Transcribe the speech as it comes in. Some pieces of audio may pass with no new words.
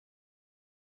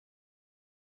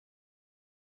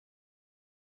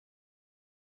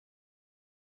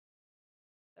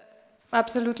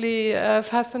absolutely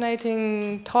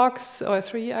fascinating talks, or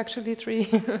three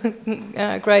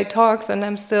great talks, and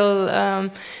I'm still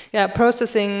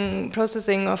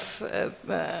processing of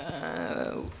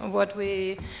what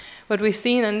we've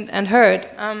seen and heard.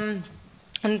 And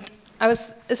I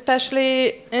was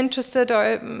especially interested,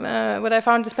 or what I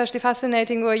found especially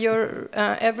fascinating, were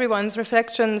everyone's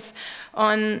reflections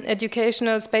on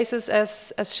educational spaces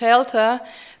as shelter,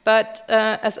 but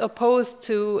as opposed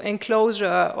to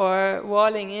enclosure or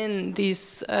walling in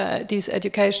these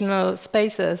educational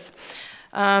spaces.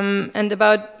 And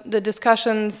about the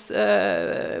discussions,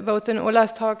 both in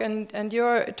Ola's talk and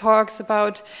your talks,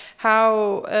 about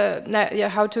how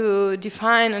to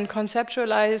define and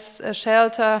conceptualize a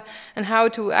shelter, and how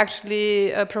to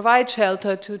actually provide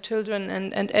shelter to children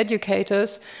and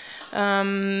educators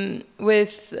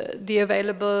with the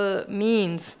available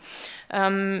means.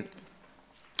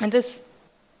 And this,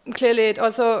 clearly, it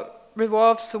also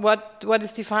revolves what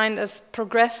is defined as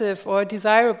progressive or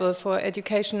desirable for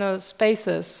educational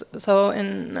spaces. So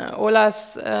in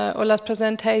Ola's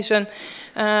presentation,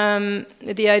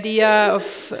 the idea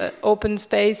of open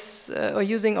space, or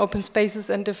using open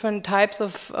spaces and different types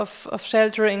of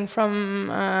sheltering from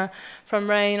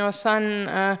rain or sun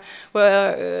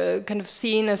were kind of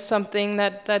seen as something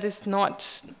that is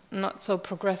not so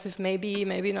progressive,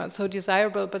 maybe not so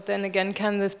desirable, but then again,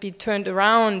 can this be turned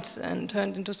around and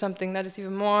turned into something that is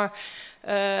even more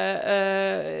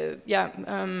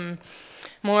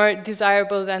more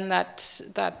desirable than that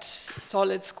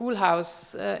solid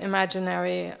schoolhouse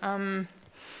imaginary.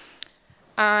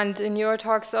 And in your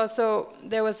talks also,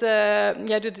 there was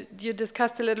you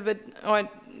discussed a little bit, or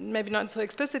maybe not so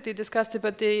explicitly discussed it,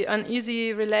 but the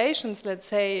uneasy relations, let's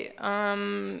say,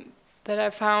 that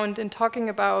I found in talking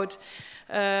about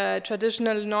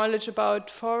traditional knowledge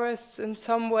about forests in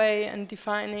some way, and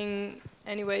defining,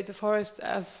 anyway, the forest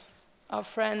as our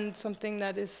friend, something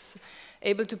that is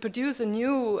able to produce a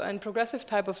new and progressive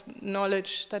type of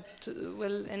knowledge that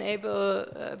will enable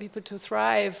people to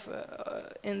thrive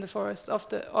in the forest, of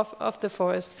the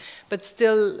forest, but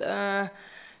still,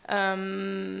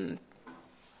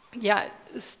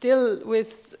 still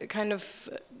with kind of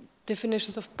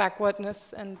definitions of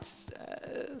backwardness, and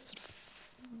sort of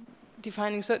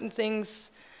defining certain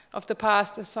things of the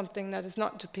past as something that is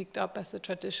not to picked up as a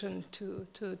tradition to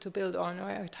build on, or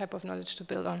a type of knowledge to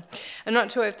build on. I'm not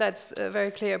sure if that's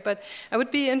very clear, but I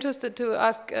would be interested to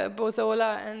ask both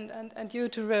Ola and you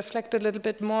to reflect a little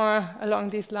bit more along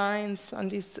these lines, on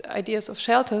these ideas of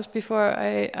shelters, before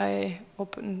I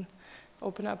open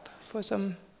up for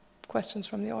some questions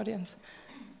from the audience.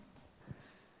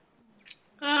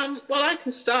 Well, I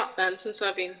can start then, since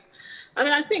I think,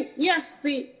 yes,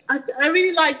 I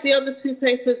really like the other two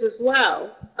papers as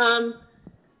well.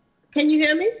 Can you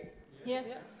hear me?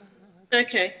 Yes.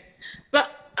 Okay.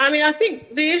 But, I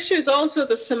think the issue is also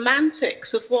the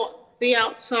semantics of what the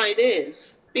outside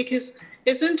is, because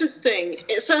it's interesting.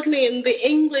 Certainly in the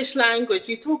English language,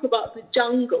 you talk about the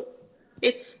jungle.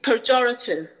 It's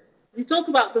pejorative. You talk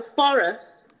about the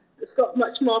forest, it's got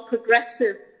much more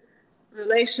progressive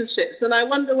relationships. And I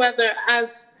wonder whether,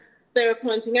 as they were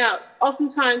pointing out,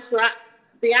 oftentimes for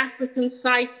the African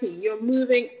psyche, you're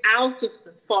moving out of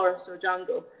the forest or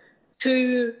jungle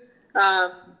to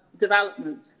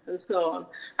development and so on.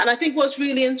 And I think what's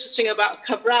really interesting about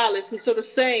Cabral is he's sort of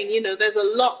saying, there's a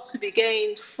lot to be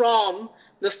gained from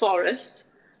the forest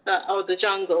or the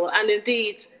jungle. And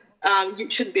indeed, you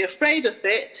shouldn't be afraid of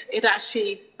it. It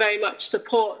actually very much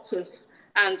supports us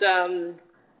and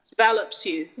develops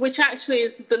you, which actually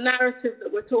is the narrative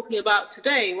that we're talking about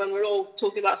today when we're all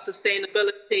talking about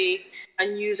sustainability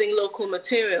and using local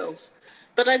materials.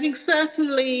 But I think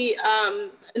certainly,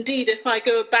 indeed, if I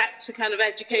go back to kind of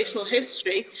educational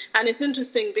history, and it's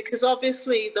interesting because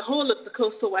obviously the whole of the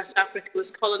coastal West Africa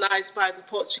was colonized by the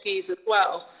Portuguese as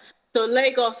well. So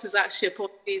Lagos is actually a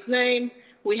Portuguese name.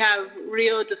 We have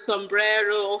Rio de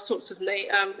Sombrero, all sorts of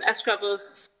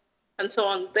Escravos, and so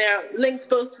on. They're linked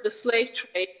both to the slave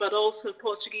trade, but also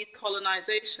Portuguese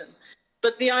colonization.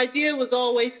 But the idea was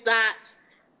always that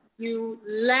you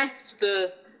left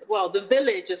the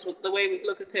village, is the way we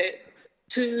look at it,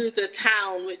 to the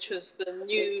town, which was the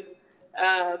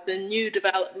new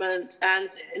development. And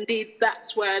indeed,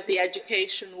 that's where the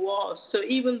education was. So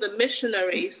even the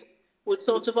missionaries would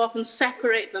sort of often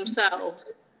separate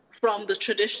themselves from the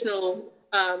traditional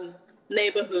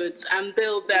neighborhoods and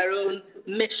build their own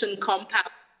mission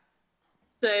compound.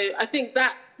 So I think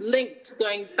that link to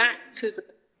going back to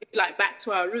back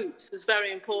to our roots is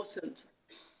very important.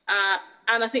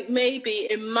 And I think maybe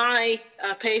in my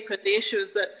paper, the issue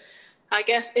is that I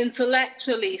guess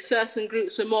intellectually certain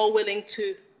groups are more willing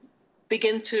to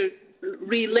begin to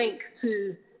relink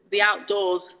to the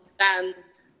outdoors than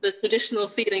the traditional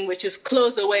feeling, which is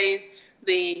close away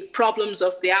the problems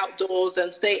of the outdoors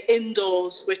and stay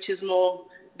indoors, which is more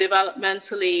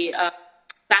developmentally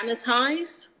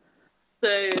sanitized.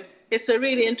 So it's a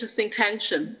really interesting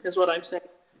tension, is what I'm saying.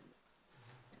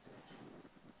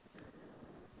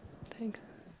 Thanks.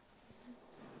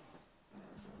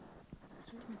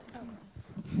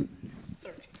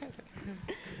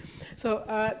 So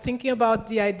thinking about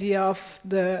the idea of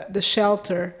the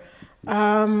shelter,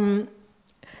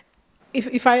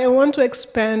 if I want to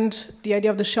expand the idea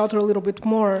of the shelter a little bit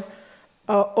more,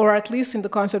 or at least in the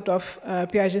concept of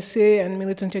PIGC and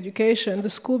militant education, the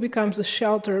school becomes a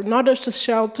shelter, not just a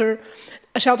shelter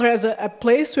as a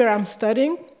place where I'm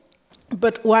studying,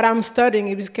 but what I'm studying,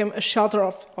 it became a shelter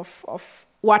of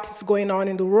what is going on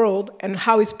in the world and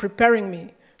how it's preparing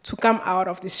me to come out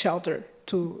of this shelter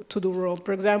to the world.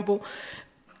 For example,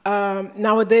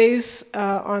 nowadays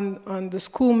on the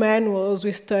school manuals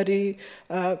we study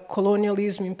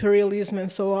colonialism, imperialism, and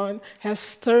so on,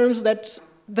 has terms that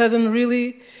doesn't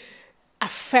really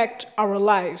affect our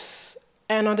lives.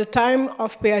 And on the time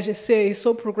of PIGC, it's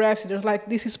so progressive, there's like,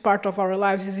 this is part of our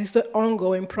lives, this is an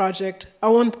ongoing project,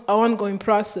 an ongoing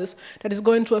process that is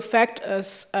going to affect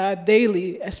us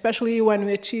daily, especially when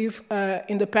we achieve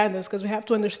independence, because we have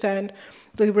to understand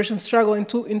the liberation struggle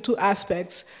in two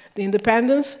aspects: the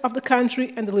independence of the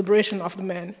country and the liberation of the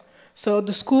man. So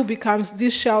the school becomes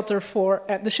this shelter for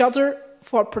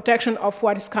protection of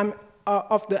what is coming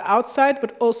of the outside,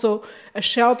 but also a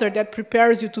shelter that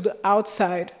prepares you to the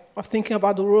outside of thinking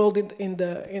about the world in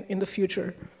the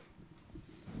future.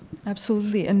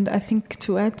 Absolutely, and I think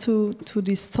to add to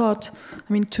this thought,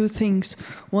 I mean, two things.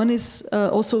 One is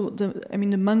also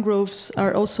the mangroves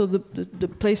are also the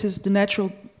places, the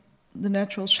natural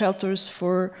shelters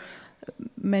for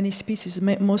many species.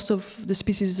 Most of the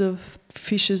species of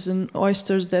fishes and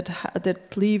oysters that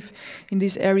live in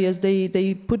these areas,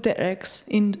 they put their eggs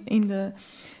in the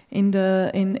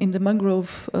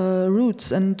mangrove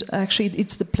roots, and actually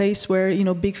it's the place where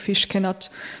big fish cannot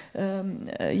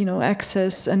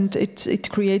access, and it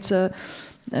creates a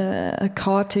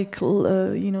chaotic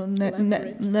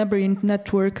labyrinth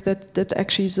network that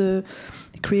actually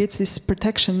creates this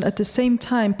protection. At the same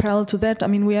time, parallel to that, I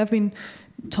mean, we have been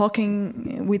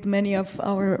talking with many of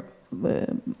our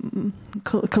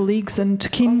colleagues and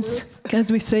kins,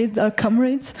 as we say, our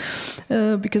comrades,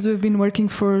 because we've been working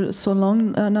for so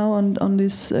long now on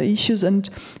these issues,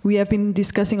 and we have been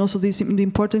discussing also the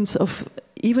importance of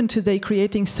even today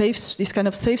creating these kind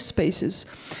of safe spaces,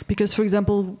 because, for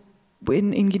example,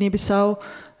 in Guinea-Bissau,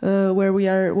 where we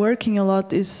are working a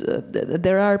lot, is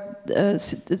there are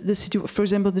for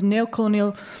example, the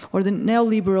neo-colonial or the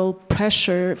neoliberal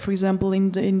pressure, for example,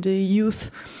 in the youth,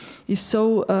 is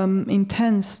so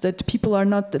intense that people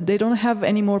they don't have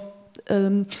anymore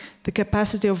the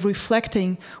capacity of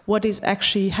reflecting what is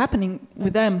actually happening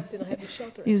with them. They don't have the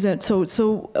shelter. Is that so?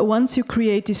 So once you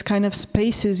create these kind of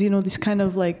spaces, this kind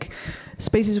of like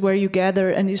spaces where you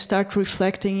gather and you start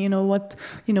reflecting, what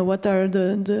are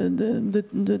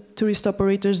the tourist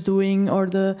operators doing, or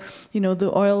the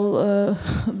oil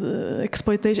the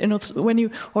exploitation,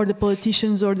 or the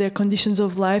politicians, or their conditions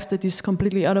of life that is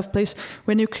completely out of place.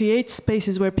 When you create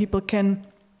spaces where people can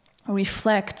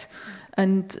reflect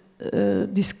and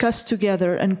discuss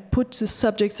together and put the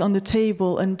subjects on the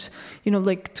table, and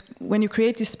when you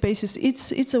create these spaces,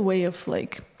 it's a way of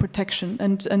like protection,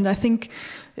 and I think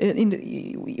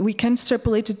we can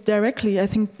extrapolate it directly. I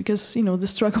think because the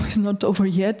struggle is not over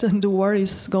yet and the war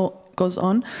goes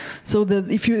on, so that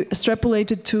if you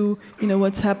extrapolate it to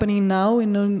what's happening now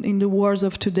in the wars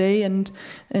of today, and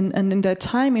in that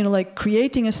time, like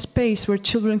creating a space where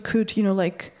children could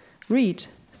like read,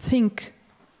 think,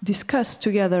 discuss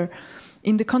together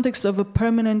in the context of a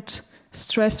permanent,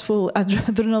 stressful,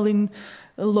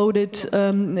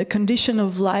 adrenaline-loaded condition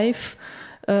of life.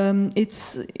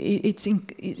 It's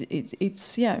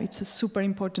a super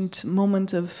important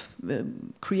moment of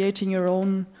creating your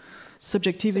own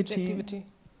subjectivity.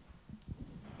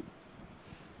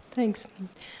 Thanks.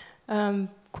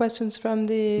 Questions from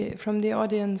the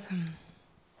audience.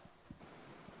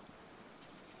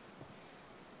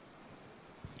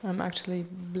 I'm actually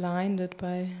blinded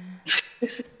by...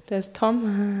 There's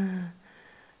Tom.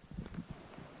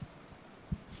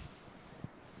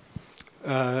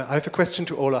 I have a question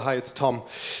to Ola. Hi, it's Tom.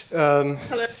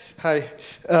 Hello. Hi.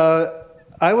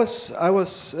 I was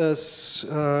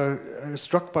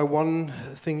struck by one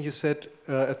thing you said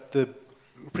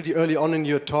pretty early on in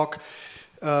your talk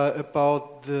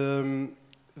about the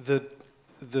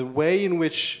way in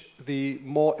which the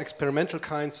more experimental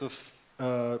kinds of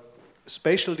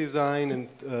spatial design and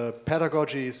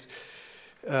pedagogies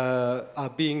are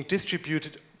being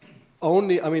distributed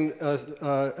only, I mean,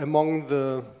 among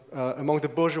the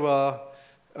bourgeois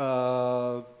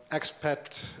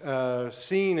expat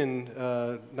scene in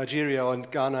Nigeria or in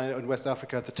Ghana and West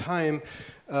Africa at the time,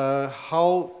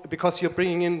 because you're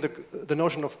bringing in the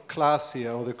notion of class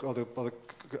here, or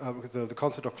the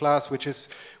concept of class, which is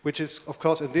of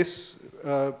course in this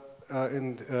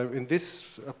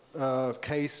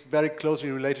case very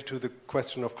closely related to the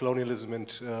question of colonialism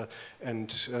and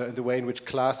the way in which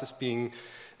class is being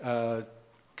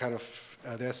kind of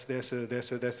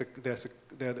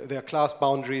there are class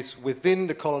boundaries within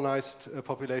the colonized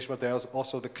population, but there's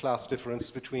also the class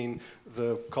difference between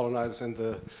the colonizers and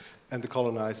the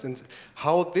colonized, and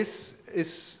how this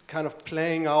is kind of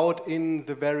playing out in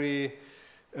the very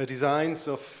designs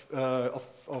of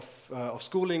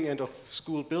schooling and of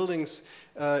school buildings.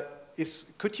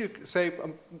 Could you say,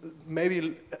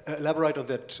 maybe elaborate on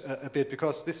that a bit,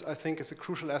 because this, I think, is a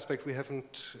crucial aspect we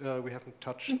haven't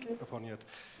touched upon yet.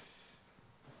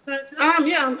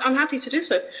 Yeah, I'm happy to do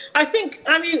so. I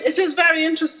mean, it is very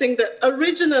interesting that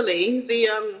originally the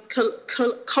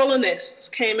colonists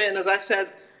came in, as I said,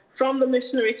 from the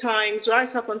missionary times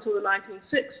right up until the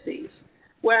 1960s,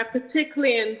 where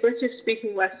particularly in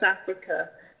British-speaking West Africa,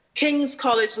 King's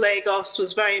College Lagos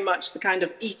was very much the kind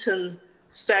of Eton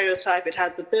stereotype. It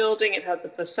had the building, it had the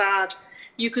facade.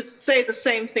 You could say the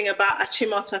same thing about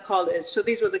Achimota College. So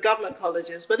these were the government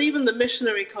colleges, but even the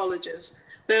missionary colleges,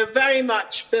 they're very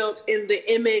much built in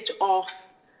the image of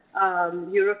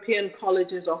European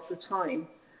colleges of the time.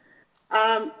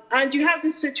 And you have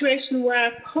this situation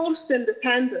where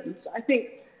post-independence, I think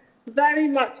very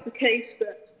much the case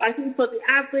that I think for the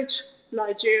average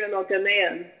Nigerian or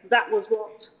Ghanaian, that was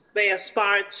what they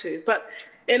aspired to. But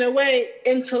in a way,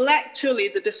 intellectually,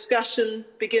 the discussion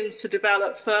begins to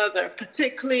develop further,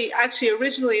 particularly actually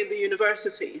originally in the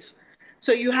universities.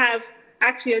 So you have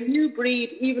actually a new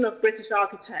breed even of British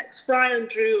architects. Fry and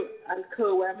Drew and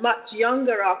co were much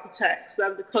younger architects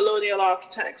than the colonial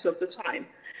architects of the time.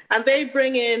 And they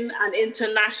bring in an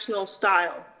international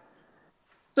style.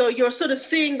 So you're sort of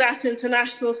seeing that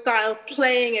international style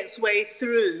playing its way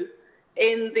through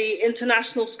in the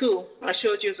international school I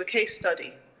showed you as a case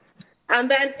study. And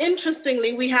then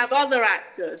interestingly, we have other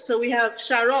actors. So we have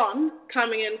Sharon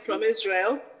coming in from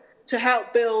Israel to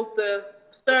help build the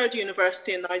third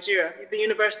university in Nigeria, the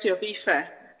University of Ife.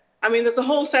 I mean, there's a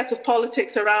whole set of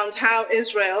politics around how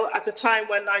Israel, at a time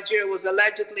when Nigeria was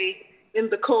allegedly in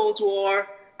the Cold War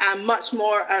and much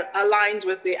more aligned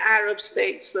with the Arab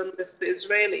states than with the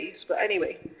Israelis. But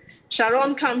anyway,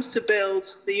 Sharon comes to build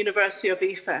the University of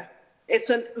Ife. It's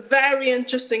a very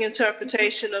interesting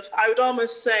interpretation of, I would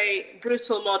almost say,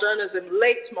 brutal modernism,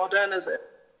 late modernism.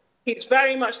 He's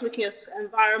very much looking at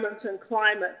environment and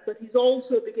climate, but he's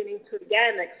also beginning to,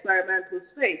 again, experiment with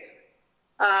space.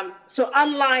 So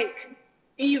unlike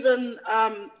even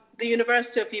the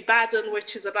University of Ibadan,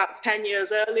 which is about 10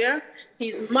 years earlier,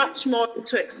 he's much more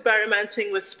into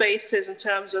experimenting with spaces in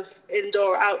terms of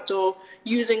indoor, outdoor,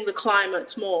 using the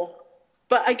climate more.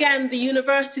 But again, the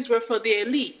universities were for the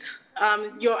elite.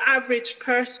 Your average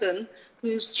person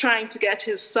who's trying to get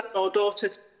his son or daughter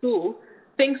to school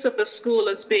thinks of a school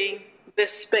as being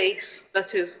this space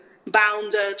that is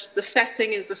bounded. The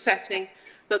setting is the setting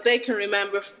that they can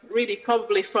remember really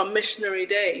probably from missionary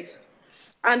days.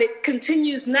 And it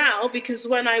continues now, because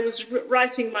when I was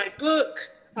writing my book,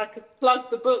 I could plug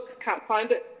the book, can't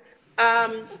find it.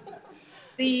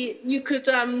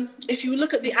 If you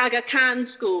look at the Aga Khan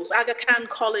schools, Aga Khan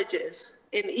colleges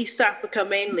in East Africa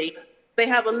mainly, they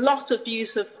have a lot of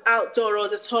use of outdoor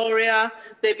auditoria.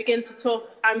 They begin to talk,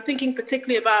 I'm thinking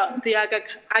particularly about the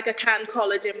Aga Khan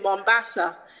College in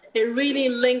Mombasa. It really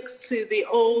links to the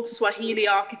old Swahili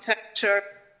architecture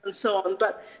and so on.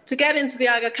 But to get into the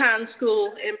Aga Khan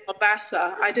school in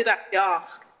Mombasa, I did actually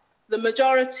ask. The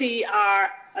majority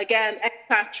are, again,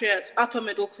 expatriates, upper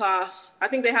middle class. I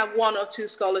think they have 1 or 2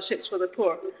 scholarships for the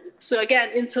poor. So again,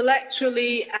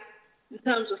 intellectually, in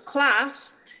terms of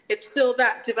class, it's still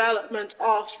that development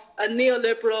of a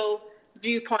neoliberal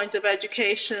viewpoint of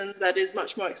education that is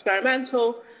much more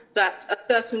experimental, that a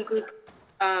certain group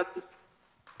of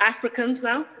Africans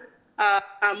now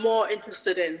are more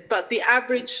interested in. But the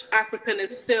average African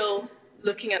is still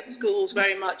looking at schools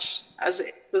very much as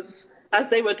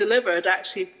they were delivered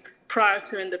actually prior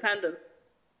to independence.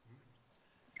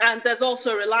 And there's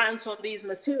also a reliance on these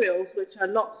materials which are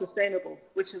not sustainable,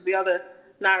 which is the other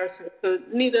narrative. So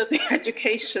neither the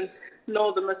education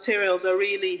nor the materials are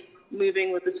really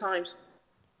moving with the times.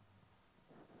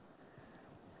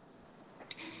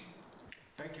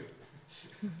 Thank you.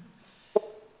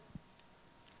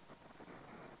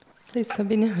 Please,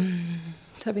 Sabine.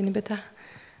 Sabine, bitte.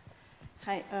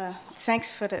 Hi,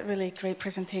 thanks for that really great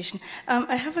presentation.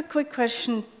 I have a quick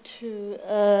question to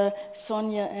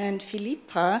Sónia and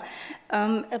Filipa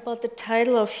about the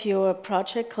title of your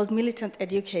project called Militant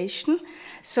Education.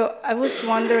 So I was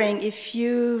wondering if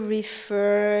you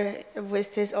refer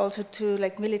with this also to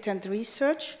like militant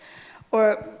research,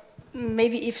 or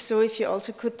maybe if so, if you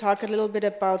also could talk a little bit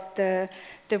about the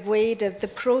way, the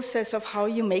process of how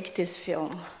you make this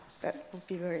film. That would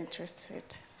be very interesting.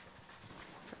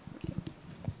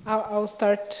 I'll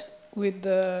start with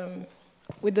the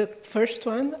first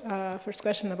one, first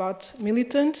question about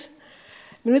militant.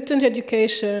 Militant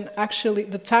education, actually,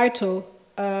 the title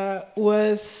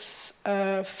was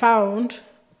found,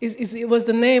 it was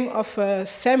the name of a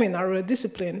seminar or a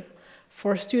discipline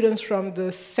for students from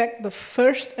the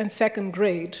first and second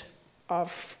grade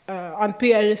of, on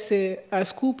PRC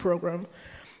school program.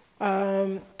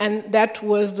 And that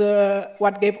was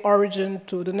what gave origin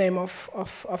to the name of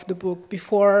the book,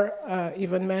 before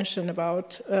even mentioned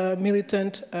about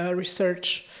militant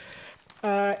research.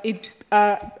 As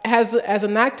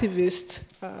an activist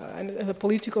and as a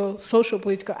social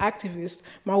political activist,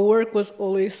 my work was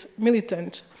always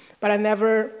militant, but I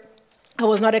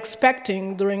was not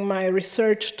expecting during my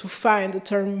research to find the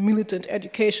term militant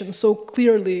education so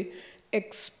clearly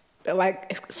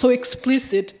so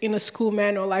explicit in a school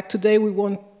manual. Like today we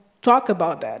won't talk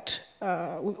about that.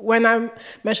 When I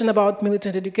mention about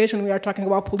militant education, we are talking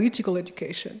about political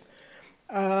education,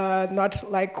 not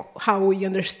like how we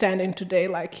understand it today,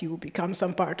 like you become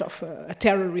some part of a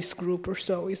terrorist group or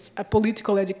so. It's a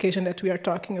political education that we are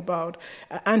talking about,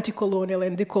 anti-colonial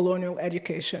and decolonial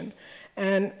education.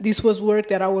 And this was work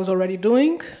that I was already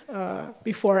doing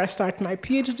before I started my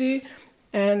PhD.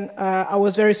 And I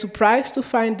was very surprised to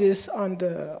find this on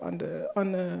the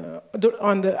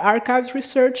archives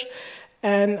research,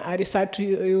 and I decided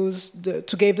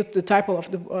to give the title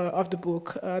of the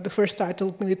book. The first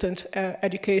title, Militant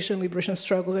Education, Liberation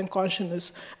Struggles and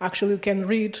Consciousness. Actually, you can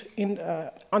read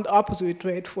on the opposite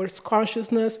way. First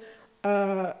consciousness,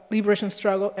 liberation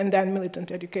struggle, and then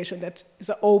militant education. That is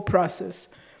a whole process.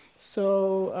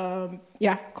 So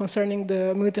yeah, concerning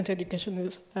the militant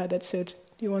education, that's it.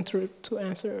 Do you want to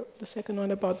answer the second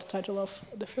one about the title of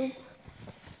the film?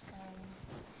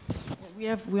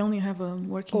 We only have a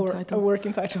working title. A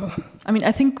working title. I mean,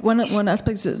 I think one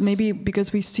aspect is maybe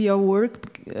because we see our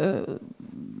work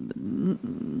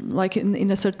like in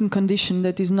a certain condition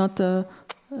that is not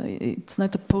it's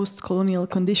not a post-colonial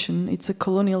condition, it's a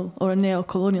colonial or a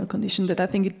neo-colonial condition, that I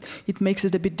think it makes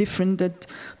it a bit different, that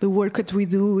the work that we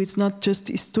do is not just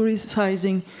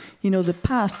historicizing, the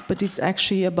past, but it's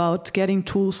actually about getting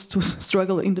tools to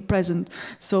struggle in the present.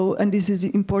 So, and this is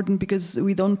important because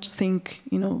we don't think,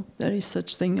 there is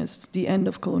such thing as the end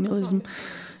of colonialism.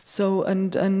 So,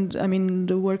 and I mean,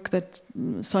 the work that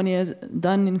Sónia has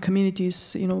done in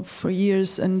communities, for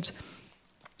years, and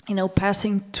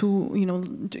passing to,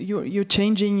 you're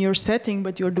changing your setting,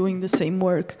 but you're doing the same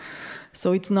work.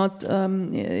 So it's not,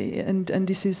 and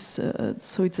this is,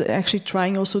 so it's actually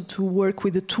trying also to work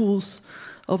with the tools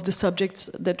of the subjects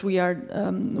that we are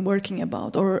working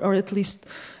about, or at least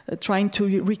trying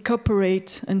to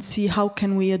recuperate and see how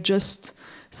can we adjust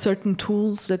certain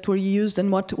tools that were used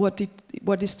and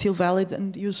what is still valid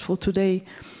and useful today.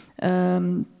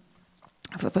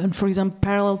 For example,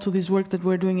 parallel to this work that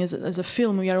we're doing as a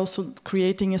film, we are also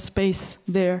creating a space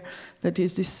there that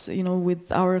is this,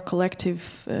 with our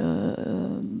collective,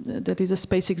 that is a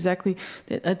space exactly,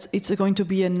 it's going to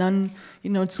be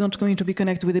it's not going to be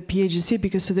connected with the PAGC,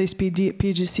 because today's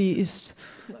PAGC is,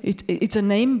 it's a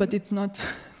name, but it's not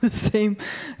the same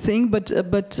thing, but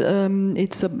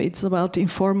it's about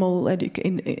informal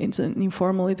it's an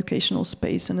informal educational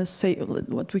space and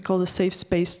what we call a safe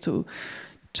space to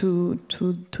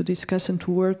discuss and to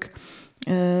work,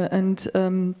 I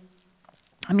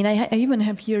mean, I even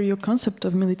have here your concept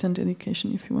of militant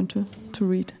education, if you want to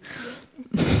read.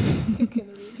 You can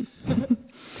read.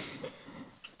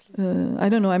 I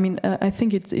don't know. I mean, I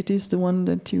think it is the one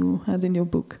that you had in your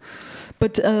book.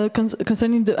 But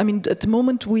concerning I mean, at the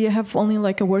moment we have only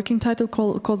like a working title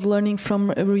called "Learning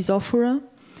from Rhizophora,"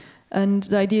 and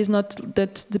the idea is not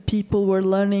that the people were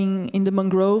learning in the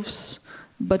mangroves,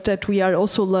 but that we are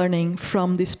also learning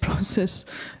from this process,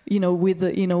 we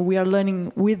are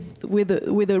learning with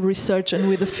the research and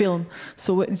with the film.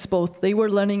 So it's both. They were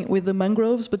learning with the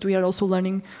mangroves, but we are also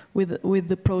learning with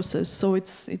the process. So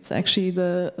it's actually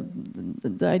the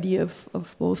idea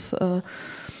of both.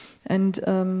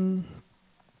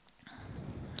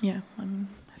 Yeah, I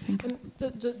And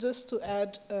just to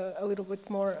add a little bit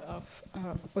more of,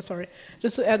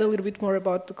 just to add a little bit more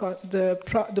about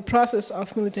the process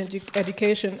of militant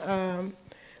education.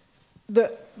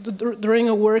 During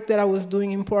a work that I was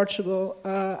doing in Portugal,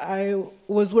 I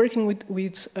was working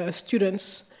with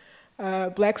students,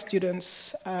 black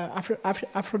students,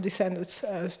 Afro-descendants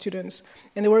students,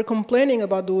 and they were complaining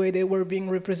about the way they were being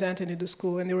represented in the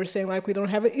school, and they were saying, like, we don't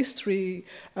have a history,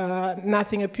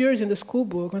 nothing appears in the school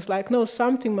book. It's like, no,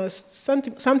 something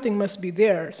must be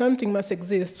there, something must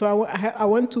exist. So I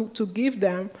want to give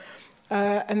them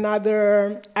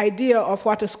another idea of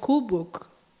what a school book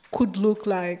could look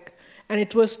like. And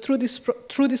it was through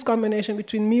this combination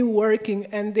between me working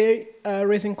and they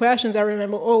raising questions. I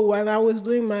remember, when I was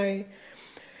doing my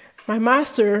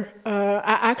master,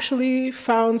 I actually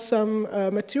found some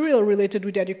material related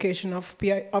with the education of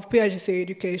PIGC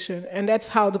education, and that's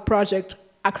how the project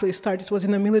actually started. It was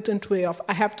in a militant way of,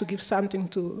 I have to give something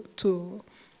to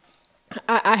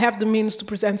I have the means to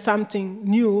present something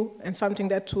new and something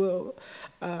that will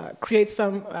create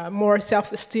some more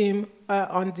self-esteem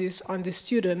on these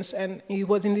students, and it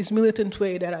was in this militant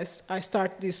way that I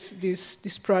start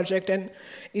this project, and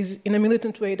is in a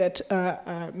militant way that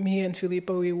me and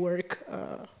Filipa, we work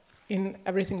in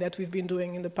everything that we've been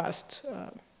doing in the past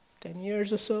 10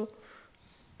 years or so.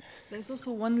 There's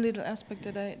also one little aspect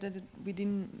that we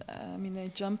didn't. I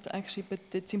jumped actually, but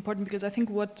it's important because I think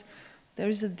there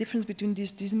is a difference between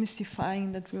this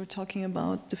demystifying that we were talking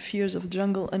about, the fears of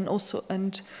jungle, and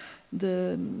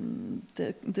the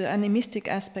animistic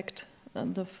aspect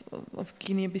of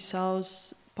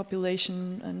Guinea-Bissau's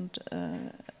population and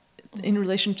in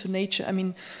relation to nature.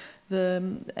 And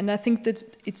I think that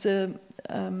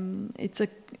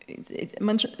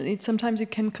sometimes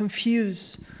it can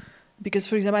confuse, because,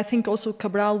 for example, I think also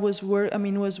Cabral was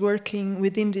working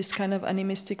within this kind of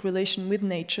animistic relation with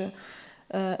nature.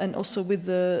 And also with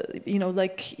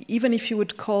even if you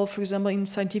would call, for example, in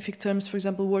scientific terms, for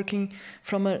example, working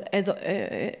from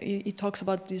he talks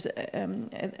about this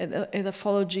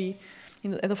edaphology.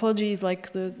 Edaphology is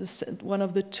like one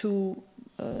of the two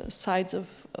sides of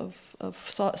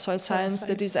soil science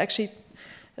that is actually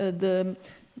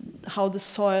how the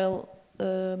soil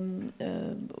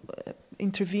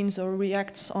intervenes or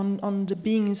reacts on the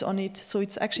beings on it. So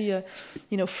it's actually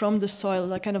from the soil,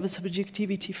 like kind of a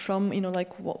subjectivity from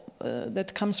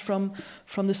that comes from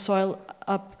the soil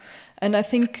up. And I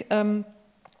think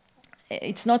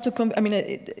it's not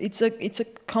it's a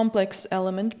complex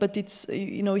element, but it's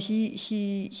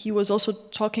he was also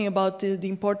talking about the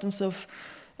importance of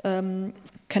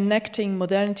connecting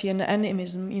modernity and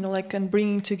animism, and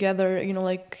bringing together,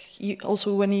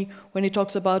 also when he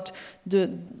talks about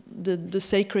the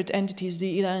sacred entities,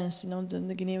 the Irans,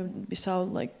 the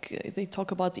Guinea-Bissau, they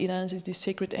talk about the Irans as these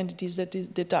sacred entities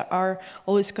that are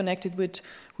always connected with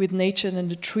nature and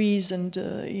the trees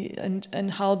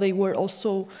and how they were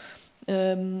also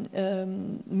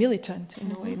militant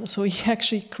in a way. So he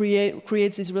actually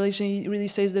creates this relation. He really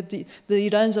says that the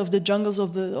Irans of the jungles,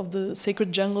 of the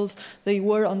sacred jungles, they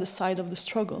were on the side of the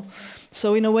struggle.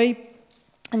 So in a way,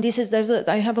 and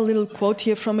I have a little quote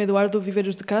here from Eduardo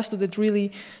Viveiros de Castro that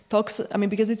really talks,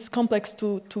 because it's complex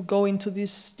to go into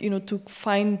this, to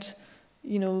find,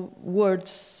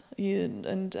 words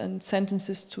and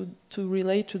sentences to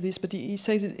relate to this, but he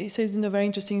says in a very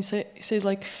interesting, he says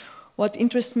like, what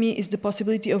interests me is the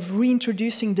possibility of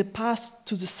reintroducing the past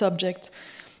to the subject,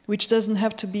 which doesn't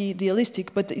have to be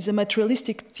idealistic, but is a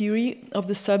materialistic theory of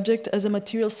the subject as a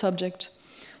material subject.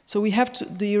 So we have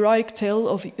the heroic tale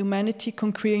of humanity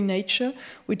conquering nature,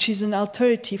 which is an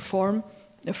alternative form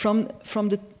from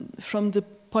the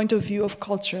point of view of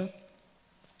culture.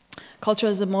 Culture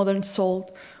as a modern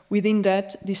soul. Within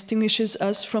that distinguishes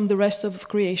us from the rest of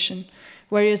creation.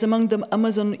 Whereas among the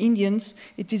Amazon Indians,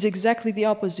 it is exactly the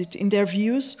opposite. In their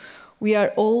views, we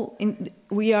are all in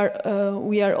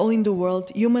the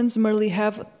world. Humans merely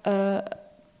have a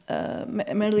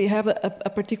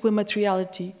particular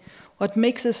materiality. What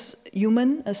makes us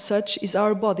human as such is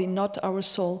our body, not our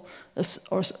soul.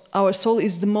 Our soul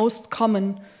is the most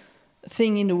common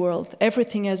thing in the world.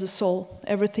 Everything has a soul.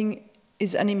 Everything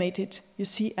is animated. You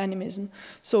see animism.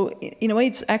 So in a way,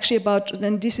 it's actually about,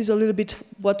 and this is a little bit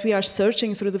what we are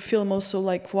searching through the film also,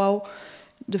 like, wow,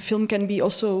 the film can be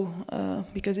also,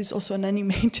 because it's also an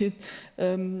animated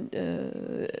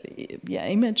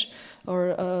image,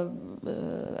 or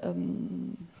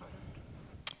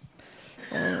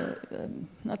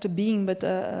not a being, but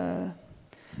a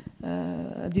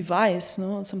device,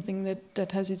 no? Something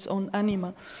that has its own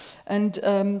anima.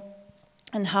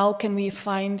 And how can we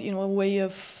find, a way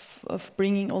of of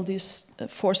bringing all these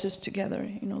forces together.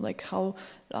 You know, like how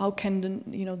can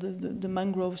the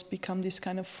mangroves become this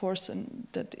kind of force and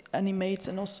that animates,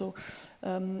 and also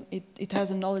it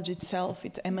has a knowledge itself.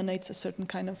 It emanates a certain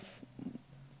kind of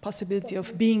possibility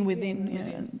of being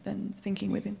within, and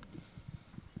thinking within.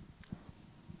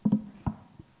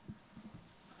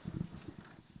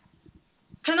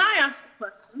 Can I ask a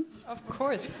question? Of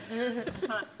course.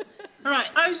 All right.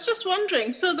 I was just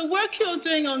wondering, so the work you're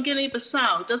doing on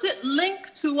Guinea-Bissau, does it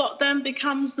link to what then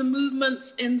becomes the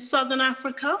movements in Southern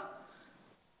Africa?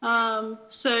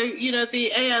 So, you know,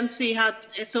 the ANC had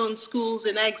its own schools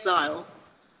in exile.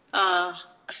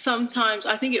 Sometimes,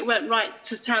 I think it went right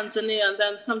to Tanzania and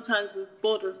then sometimes the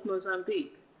border of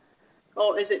Mozambique.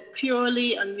 Or is it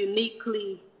purely and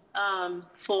uniquely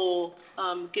for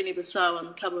Guinea-Bissau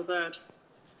and Cabo Verde?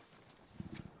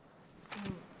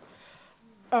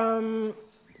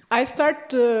 I start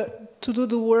to do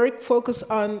the work focused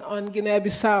on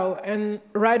Guinea-Bissau, and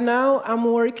right now I'm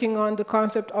working on the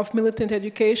concept of militant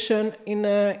education in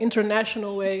an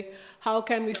international way. How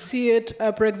can we see it,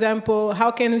 for example, how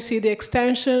can we see the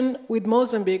extension with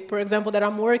Mozambique, for example, that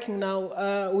I'm working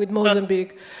now with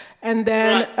Mozambique, and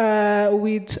then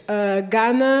with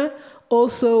Ghana,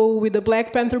 also with the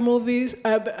Black Panther movies,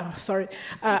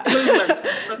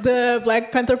 the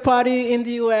Black Panther Party in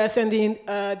the US and the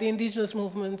indigenous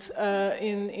movements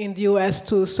in the US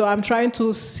too. So I'm trying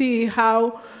to see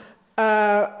how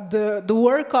the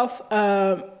work of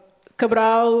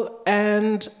Cabral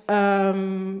and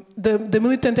the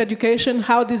militant education,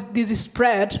 how this is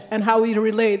spread and how it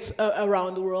relates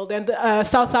around the world, and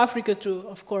South Africa too,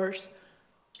 of course.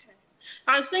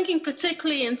 I was thinking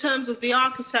particularly in terms of the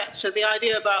architecture, the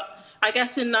idea about, I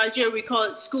guess in Nigeria we call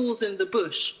it schools in the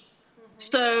bush.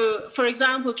 So, for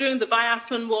example, during the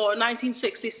Biafran War,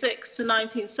 1966 to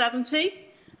 1970,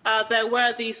 there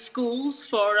were these schools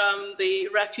for the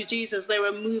refugees as they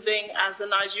were moving as the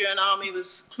Nigerian army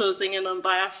was closing in on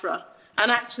Biafra. And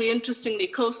actually, interestingly,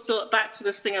 coastal, back to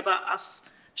this thing about us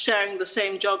sharing the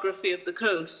same geography of the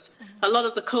coast. A lot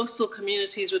of the coastal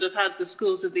communities would have had the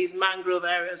schools of these mangrove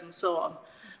areas and so on.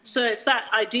 So it's that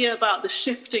idea about the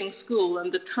shifting school and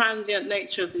the transient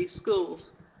nature of these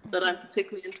schools that I'm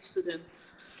particularly interested in.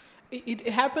 It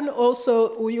happened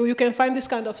also, you can find this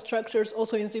kind of structures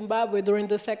also in Zimbabwe during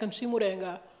the second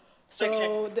Chimurenga.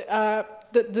 So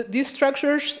these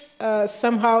structures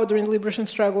somehow during liberation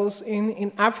struggles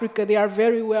in Africa, they are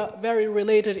very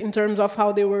related in terms of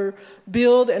how they were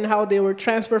built and how they were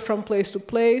transferred from place to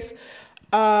place.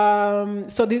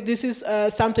 So this is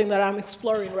something that I'm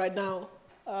exploring right now,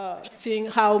 seeing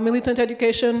how militant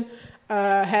education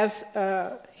has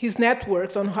his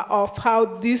networks of how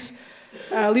this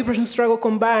liberation struggle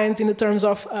combines in the terms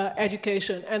of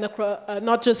education, and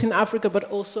not just in Africa, but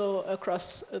also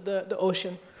across the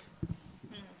ocean.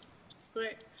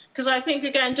 Great. Because I think,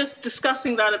 again, just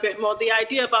discussing that a bit more, the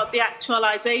idea about the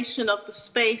actualization of the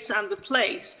space and the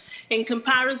place in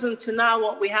comparison to now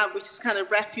what we have, which is kind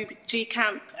of refugee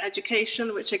camp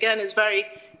education, which again is very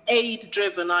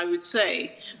aid-driven, I would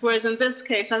say. Whereas in this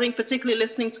case, I think particularly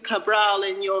listening to Cabral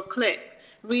in your clip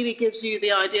really gives you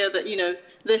the idea that, you know,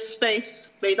 this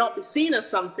space may not be seen as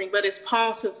something, but it's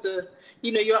part of the,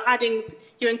 you know, you're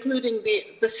including the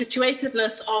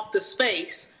situatedness of the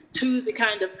space to the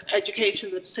kind of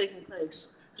education that's taking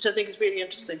place, which I think is really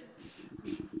interesting.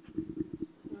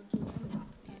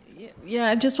 Yeah,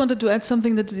 I just wanted to add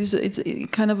something that is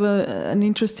kind of an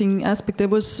interesting aspect. There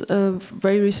was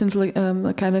very recently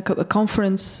a kind of a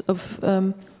conference of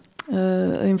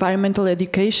environmental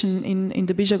education in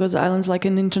the Bijagos Islands, like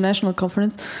an international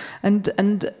conference, and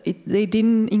they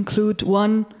didn't include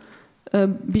one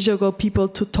Bijago people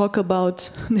to talk about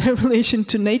their relation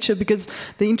to nature, because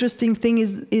the interesting thing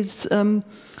is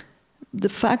the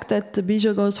fact that the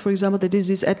Bijagos, for example, that is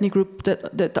this ethnic group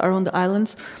that are on the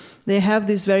islands, they have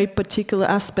this very particular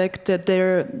aspect that they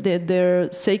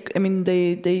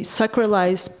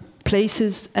sacralize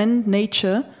places and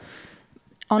nature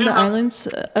on the islands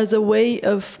as a way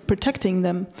of protecting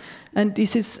them. And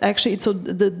this is actually, so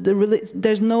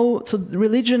there's no, so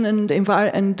religion and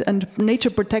and nature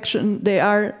protection, they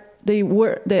are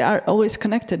always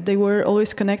connected. They were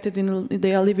always connected.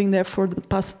 They are living there for the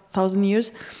past 1,000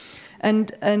 years,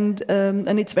 and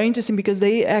it's very interesting because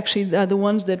they actually are the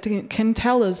ones that can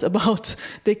tell us about,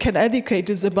 they can educate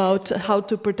us about how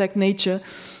to protect nature,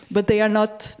 but they are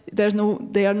not.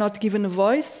 They are not given a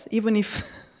voice, even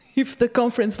if the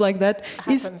conference like that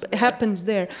happens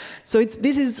there. So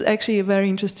this is actually a very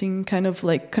interesting kind of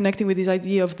like connecting with this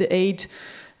idea of the aid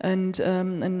and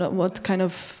what kind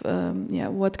of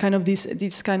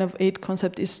this kind of aid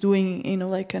concept is doing,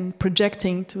 like, and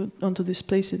projecting onto these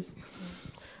places.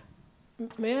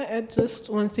 May I add just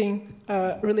one thing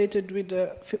related with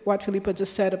what Filipa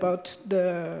just said about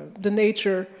the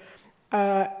nature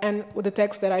and with the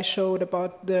text that I showed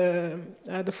about the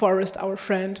forest, our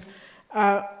friend.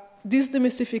 This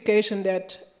demystification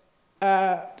that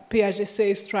Piaget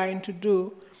is trying to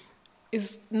do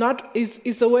is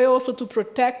a way also to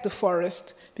protect the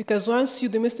forest, because once you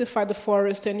demystify the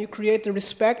forest and you create the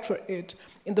respect for it,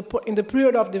 in the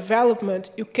period of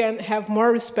development, you can have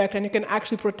more respect and you can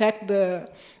actually protect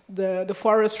the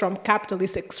forest from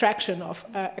capitalist extraction of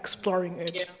exploring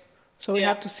it. Yeah. So we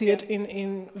have to see it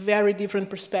in very different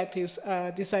perspectives,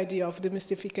 this idea of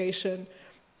demystification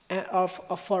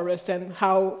of forest and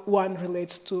how one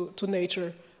relates to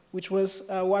nature, which was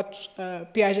what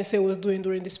Piaget was doing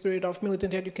during this period of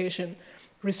militant education.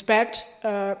 Respect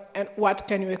and what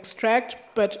can you extract,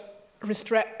 but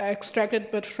extract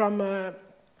it, but from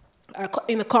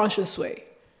in a conscious way.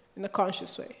 In a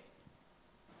conscious way.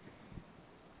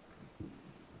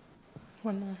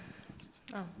 One more.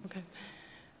 Oh, okay.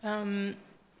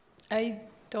 I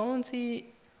don't see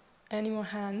any more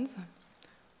hands.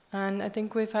 And I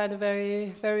think we've had a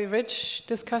very, very rich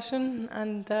discussion,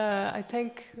 and I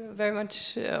thank very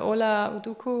much Ola,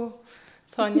 Uduku,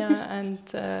 Sónia, and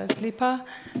Filipa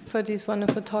for these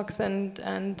wonderful talks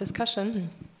and discussion,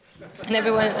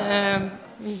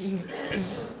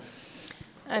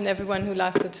 and everyone who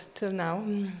lasted till now.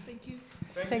 Thank you.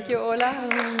 Thank you,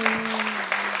 Ola.